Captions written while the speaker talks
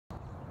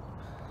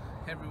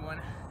Hey everyone,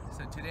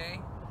 so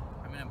today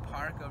I'm in a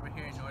park over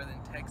here in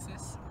northern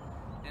Texas,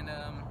 and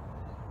I'm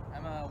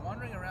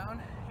wandering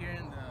around here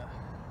in the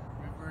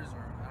rivers,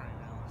 or I don't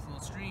even know, these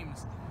little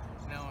streams.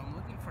 Now I'm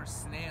looking for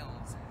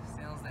snails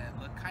that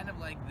look kind of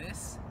like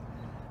this.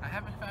 I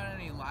haven't found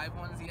any live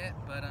ones yet,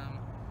 but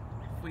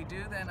if we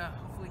do, then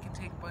hopefully we can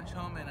take a bunch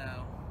home and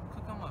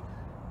cook them up.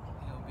 I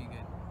think it'll be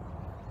good.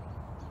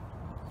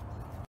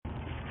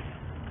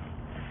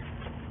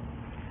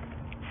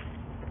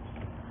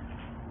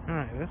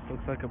 Alright, this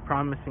looks like a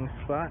promising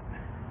spot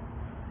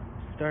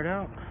to start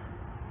out.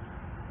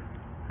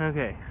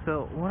 Okay,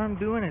 so what I'm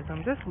doing is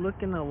I'm just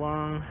looking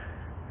along.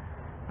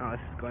 Oh,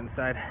 let's just go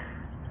inside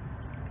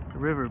the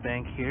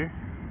riverbank here.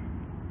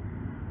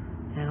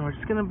 And we're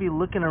just going to be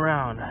looking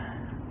around.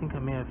 I think I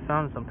may have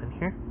found something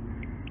here.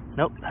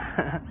 Nope.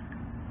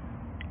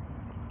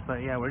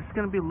 But yeah, we're just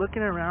going to be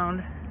looking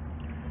around.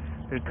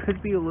 There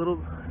could be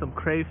some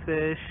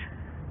crayfish.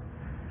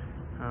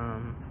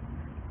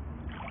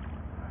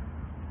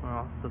 Or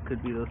also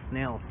could be those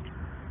snails.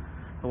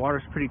 The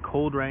water's pretty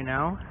cold right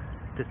now,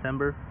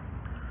 December.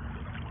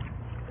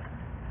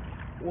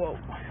 Whoa.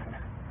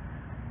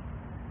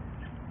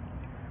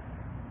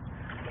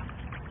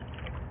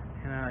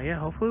 And yeah,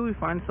 hopefully we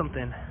find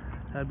something.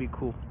 That'd be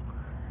cool.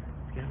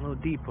 It's getting a little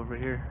deep over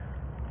here.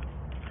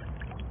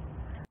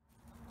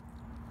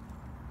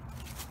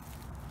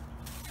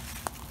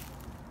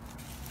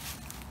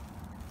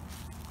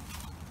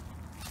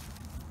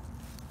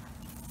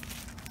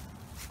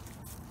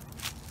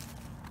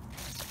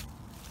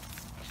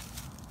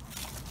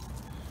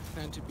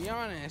 And to be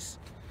honest,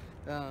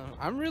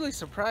 I'm really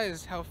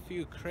surprised how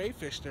few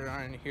crayfish there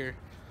are in here.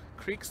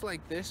 Creeks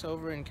like this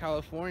over in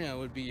California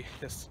would be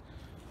just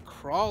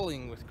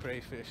crawling with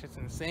crayfish. It's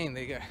insane.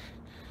 They got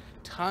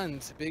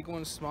tons, big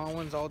ones, small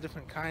ones, all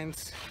different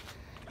kinds.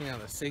 You know,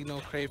 the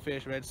signal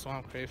crayfish, red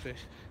swamp crayfish.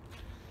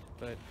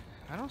 But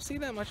I don't see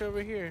that much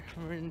over here.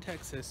 We're in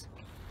Texas,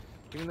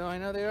 even though I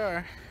know they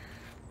are.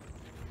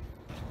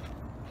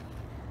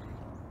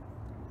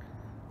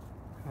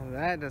 Well,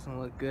 that doesn't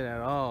look good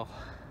at all.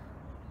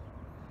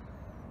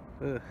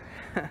 Ugh.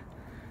 Let's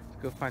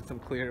go find some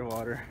clear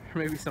water, or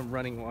maybe some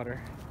running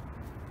water.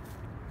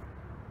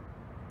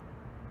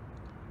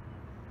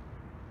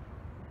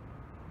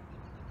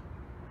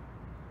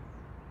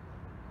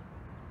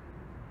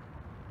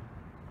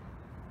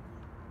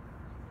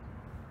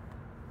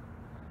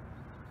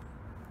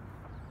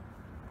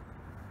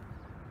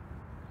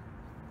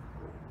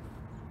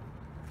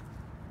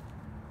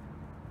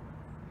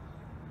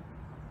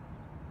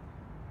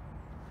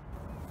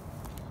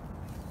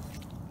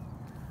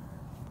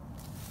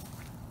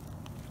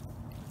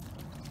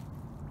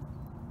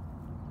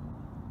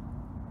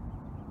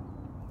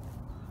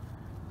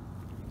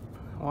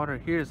 Water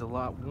here is a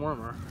lot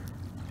warmer.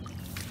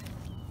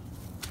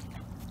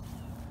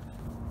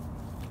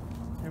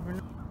 Never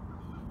know.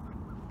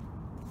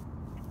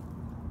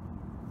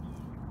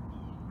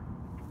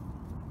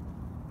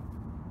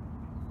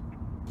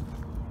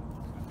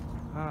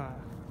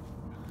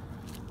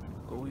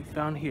 What we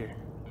found here.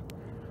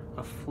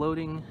 A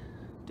floating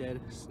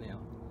dead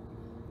snail.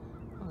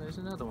 Oh, there's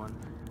another one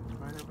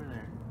right over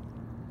there.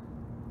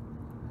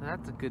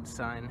 That's a good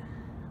sign.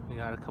 We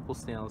got a couple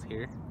snails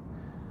here.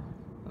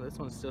 Well, this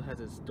one still has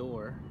its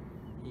door,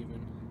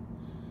 even,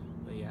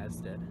 but yeah, it's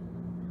dead.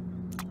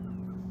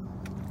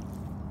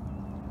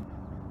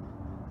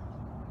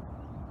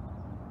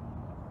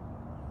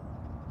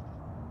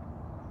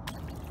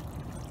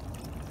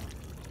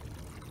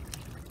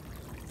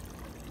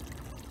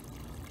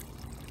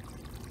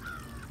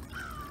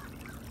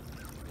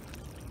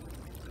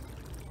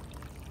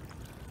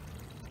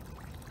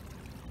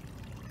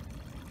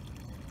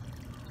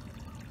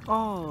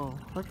 Oh,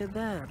 look at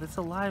that! That's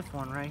a live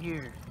one right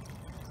here.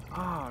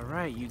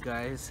 Alright, you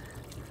guys,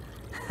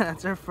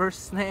 that's our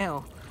first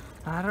snail.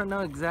 I don't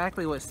know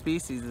exactly what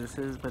species this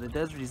is, but it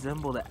does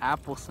resemble the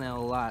apple snail a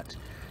lot.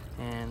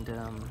 And, you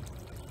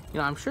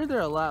know, I'm sure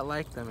they're a lot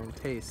like them in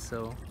taste,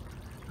 so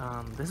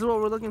this is what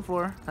we're looking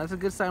for. That's a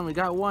good sign. We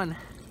got one.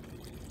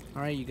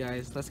 Alright, you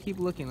guys, let's keep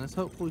looking. Let's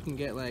hope we can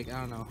get, like, I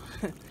don't know.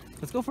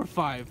 Let's go for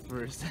 5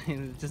 first.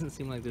 It doesn't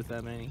seem like there's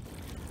that many.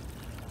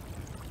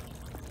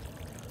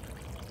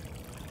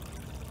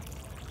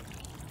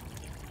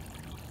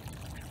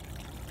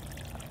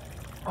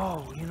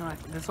 Oh, you know,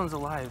 this one's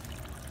alive.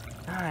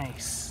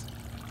 Nice.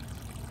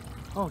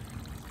 Oh.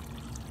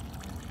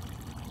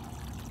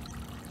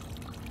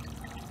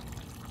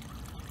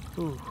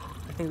 Ooh,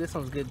 I think this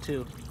one's good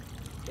too.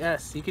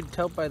 Yes, you can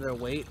tell by their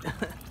weight.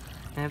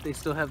 And if they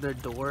still have their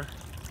door,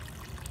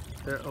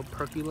 their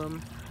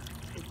operculum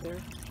right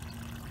there.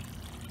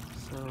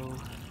 So,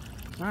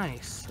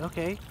 nice.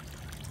 Okay.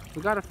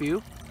 We got a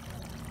few.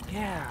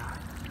 Yeah.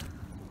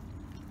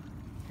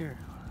 Here.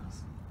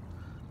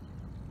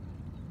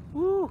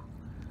 Woo!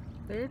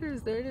 There it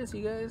is,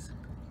 you guys.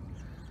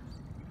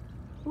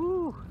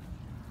 Woo!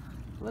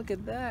 Look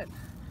at that.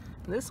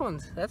 This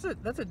one's, that's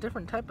a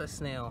different type of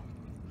snail.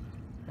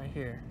 Right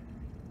here.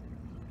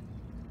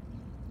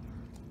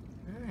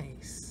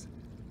 Nice.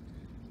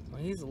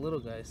 Well, he's a little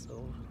guy,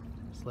 so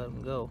Just let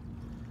him go.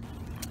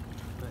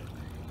 But,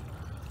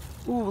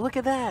 ooh, look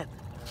at that!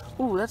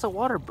 Ooh, that's a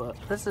water bug.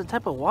 That's a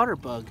type of water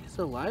bug. Is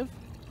it alive?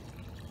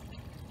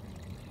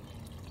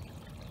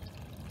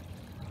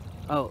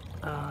 Oh,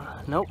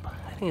 nope.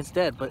 I think it's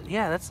dead. But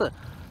yeah, that's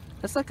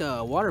like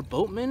a water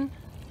boatman.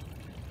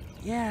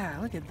 Yeah,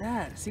 look at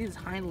that. See his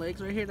hind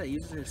legs right here that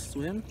uses to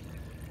swim?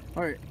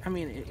 Or, I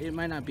mean, it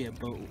might not be a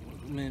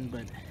boatman,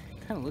 but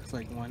it kind of looks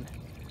like one.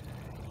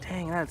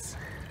 Dang, that's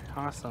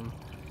awesome.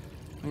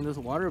 I mean, those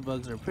water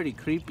bugs are pretty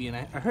creepy, and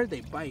I heard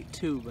they bite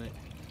too, but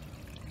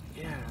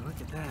yeah, look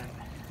at that.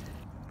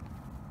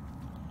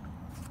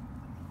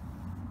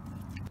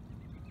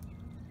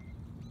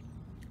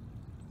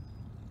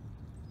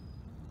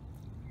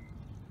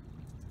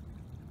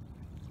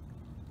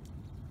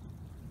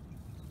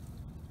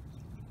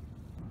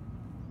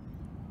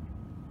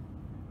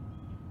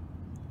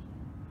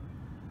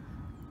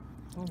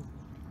 Oh,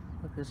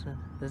 look,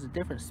 there's a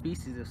different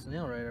species of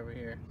snail right over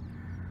here.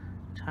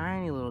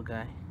 Tiny little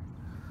guy.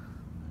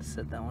 Let's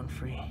set that one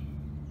free.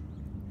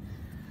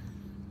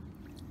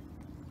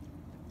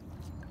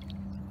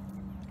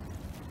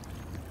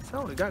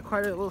 So we got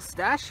quite a little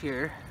stash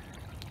here.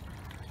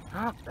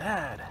 Not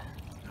bad.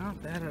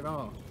 Not bad at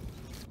all.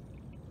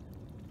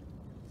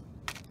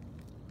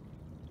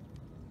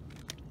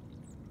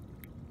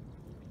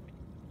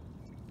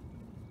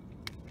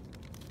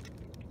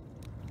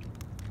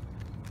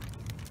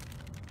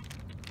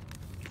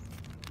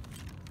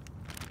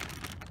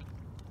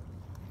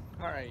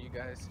 Alright, you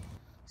guys.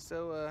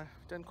 So,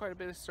 done quite a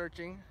bit of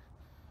searching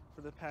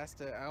for the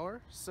past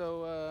hour.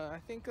 So, I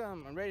think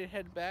I'm ready to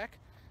head back.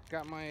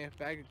 Got my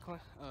bag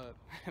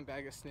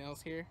of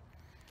snails here.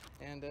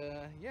 And,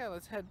 yeah,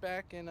 let's head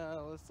back and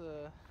let's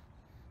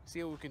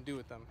see what we can do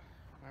with them.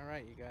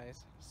 Alright, you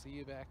guys. See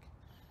you back.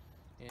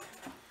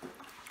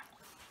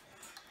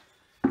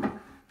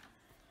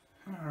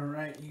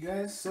 Alright, you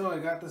guys. So, I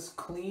got this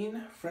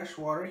clean, fresh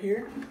water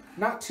here.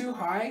 Not too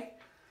high.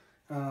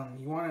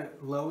 You want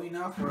it low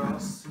enough or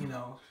else, you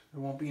know,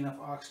 there won't be enough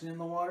oxygen in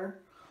the water.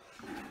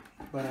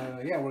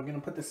 But yeah, we're going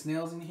to put the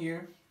snails in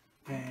here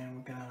and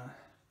we're going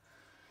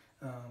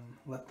to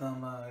let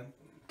them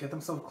get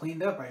themselves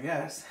cleaned up, I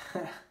guess.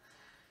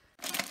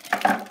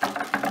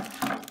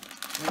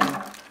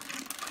 Yeah.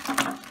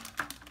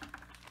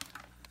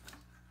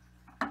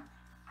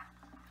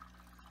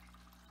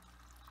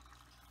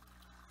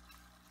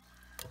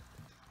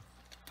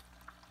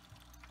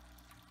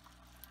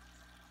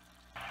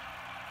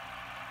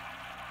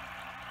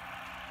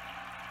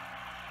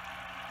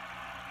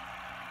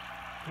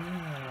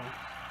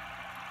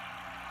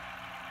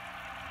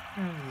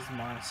 Look at these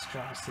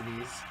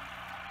monstrosities.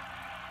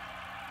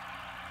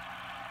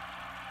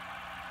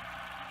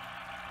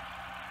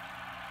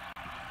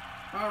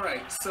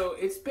 Alright, so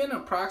it's been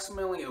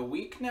approximately a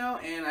week now,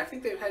 and I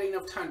think they've had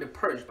enough time to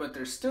purge, but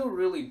they're still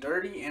really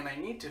dirty, and I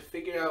need to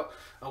figure out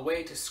a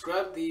way to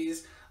scrub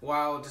these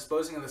while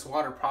disposing of this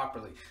water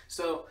properly.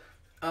 So,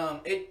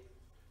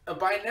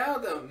 by now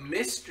the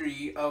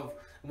mystery of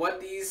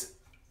what these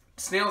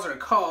snails are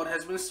called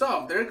has been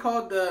solved. They're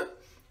called the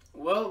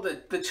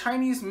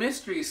Chinese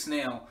mystery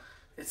snail.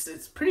 It's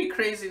a pretty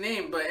crazy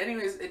name, but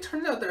anyways, it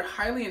turns out they're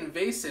highly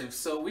invasive,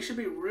 so we should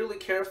be really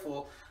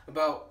careful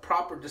about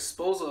proper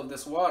disposal of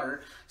this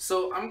water.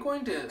 So I'm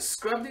going to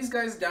scrub these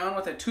guys down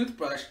with a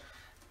toothbrush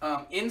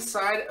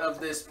inside of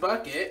this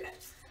bucket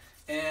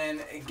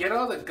and get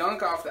all the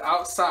gunk off the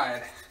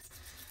outside.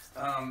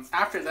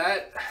 After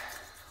that,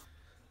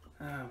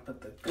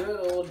 put the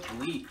good old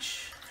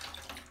bleach.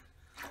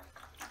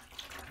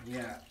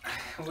 Yeah,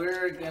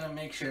 we're gonna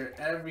make sure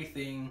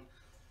everything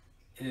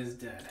is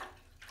dead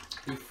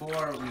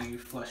before we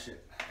flush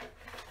it.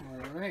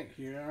 Alright,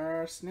 here are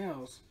our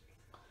snails.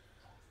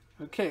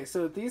 Okay,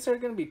 so these are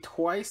gonna be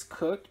twice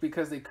cooked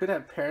because they could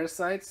have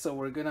parasites, so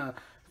we're gonna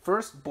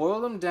first boil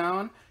them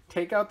down,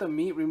 take out the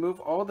meat, remove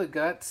all the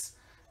guts,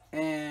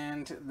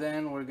 and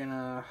then we're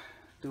gonna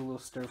do a little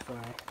stir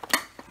fry.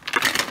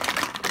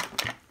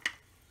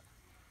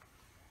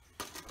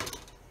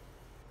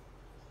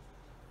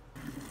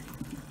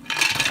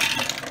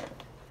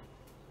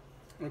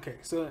 Okay,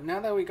 so now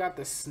that we got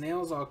the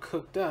snails all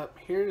cooked up,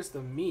 here's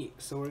the meat.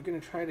 So we're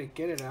gonna try to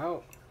get it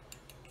out.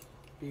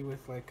 Be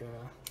with like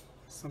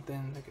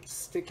something that could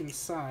stick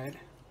inside.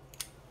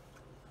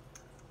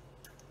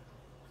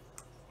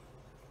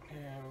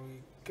 There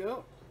we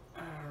go.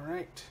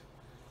 Alright.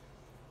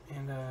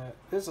 And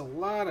there's a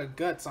lot of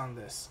guts on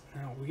this.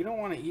 Now, we don't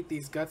want to eat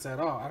these guts at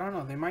all. I don't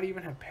know, they might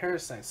even have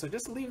parasites. So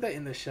just leave that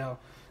in the shell.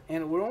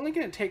 And we're only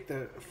gonna take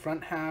the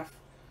front half,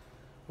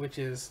 which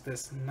is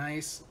this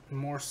nice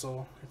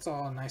morsel. It's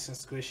all nice and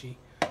squishy.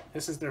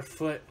 This is their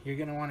foot. You're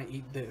gonna want to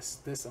eat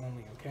this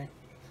only, okay?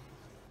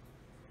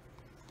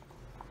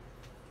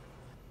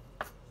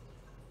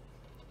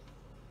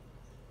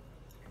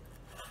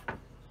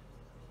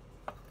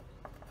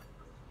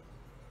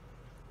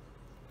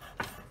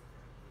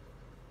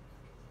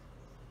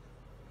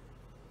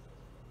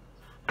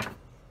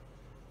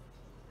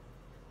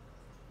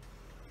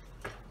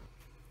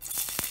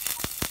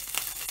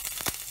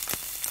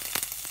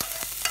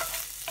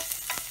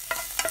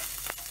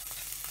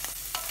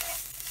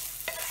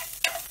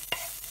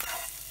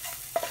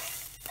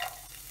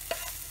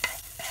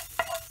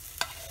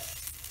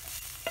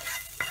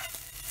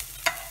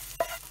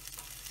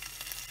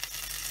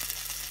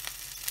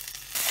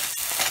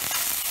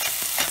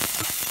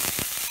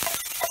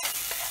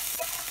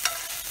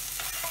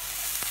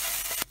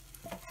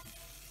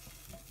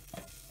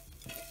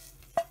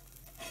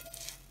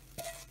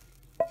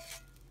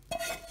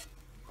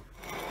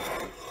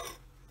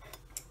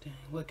 Dang,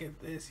 look at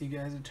this, you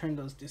guys. It turned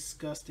those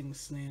disgusting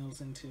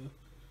snails into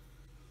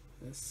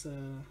this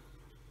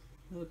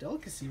little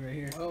delicacy right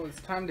here. Well, it's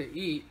time to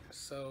eat,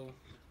 so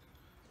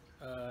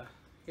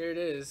here it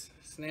is,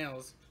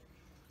 snails.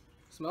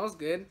 Smells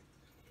good.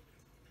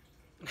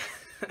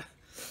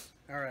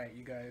 Alright,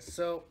 you guys.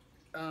 So,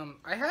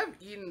 I have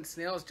eaten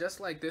snails just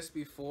like this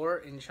before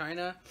in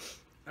China.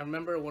 I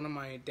remember one of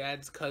my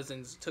dad's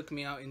cousins took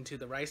me out into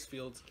the rice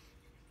fields,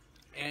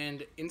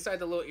 and inside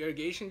the little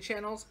irrigation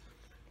channels,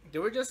 they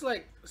were just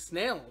like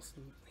snails.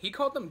 He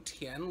called them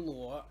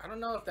tianluo. I don't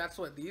know if that's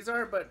what these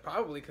are, but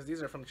probably because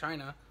these are from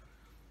China.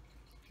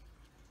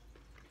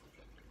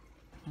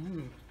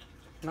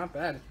 Not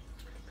bad.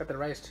 Got the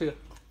rice too.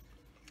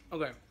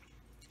 Okay,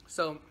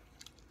 so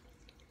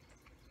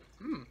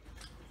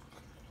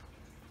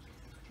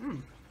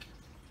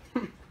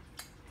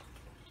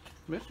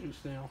miss you,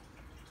 snail.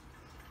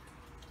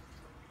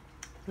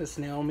 The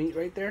snail meat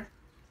right there.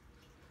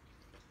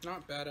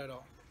 Not bad at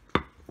all.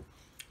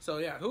 So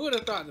yeah, who would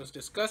have thought those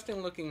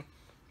disgusting looking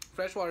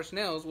freshwater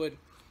snails would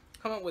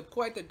come up with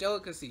quite the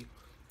delicacy.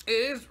 It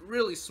is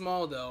really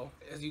small though,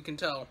 as you can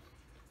tell.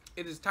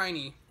 It is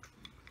tiny.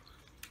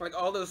 Like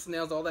all those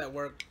snails, all that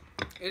work.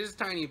 It is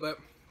tiny, but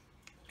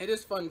it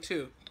is fun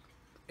too.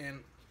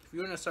 And if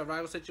you're in a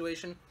survival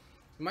situation,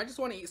 you might just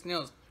want to eat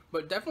snails.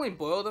 But definitely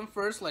boil them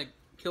first, like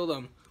kill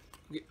them.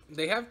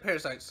 They have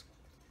parasites.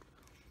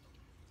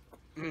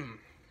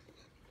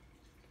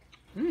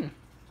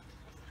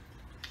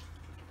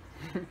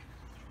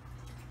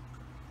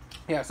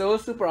 Yeah, so it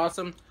was super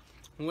awesome.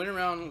 We went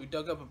around, we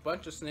dug up a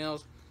bunch of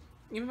snails,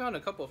 even found a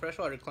couple of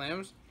freshwater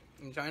clams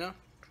in China.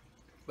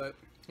 But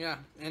yeah,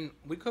 and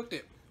we cooked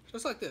it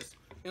just like this.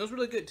 It was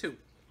really good too.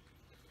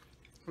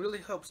 Really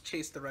helps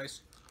chase the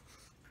rice.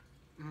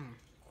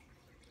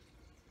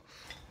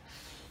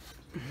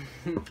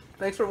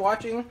 Thanks for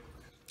watching.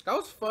 That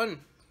was fun.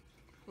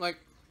 Like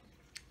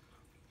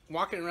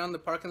walking around the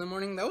park in the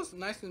morning, that was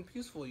nice and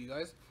peaceful, you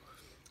guys.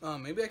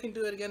 Maybe I can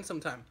do it again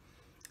sometime.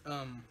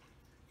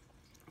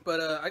 But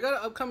I got an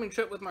upcoming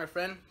trip with my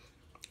friend.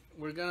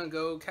 We're gonna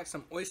go catch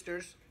some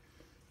oysters,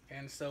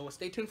 and so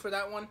stay tuned for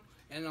that one,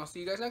 and I'll see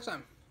you guys next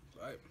time.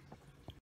 Bye.